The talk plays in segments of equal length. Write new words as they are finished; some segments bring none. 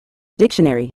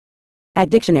Dictionary. At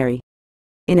dictionary.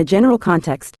 In a general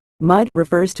context, mud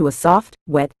refers to a soft,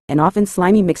 wet, and often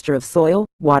slimy mixture of soil,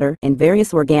 water, and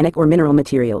various organic or mineral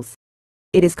materials.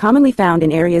 It is commonly found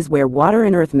in areas where water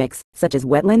and earth mix, such as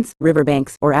wetlands,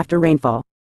 riverbanks, or after rainfall.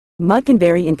 Mud can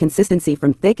vary in consistency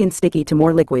from thick and sticky to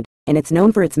more liquid, and it's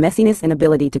known for its messiness and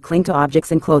ability to cling to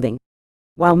objects and clothing.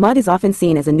 While mud is often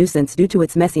seen as a nuisance due to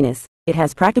its messiness, it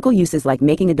has practical uses like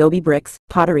making adobe bricks,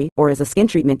 pottery, or as a skin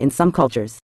treatment in some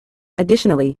cultures.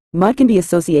 Additionally, mud can be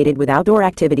associated with outdoor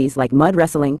activities like mud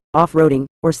wrestling, off-roading,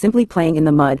 or simply playing in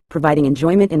the mud, providing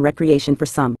enjoyment and recreation for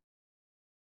some.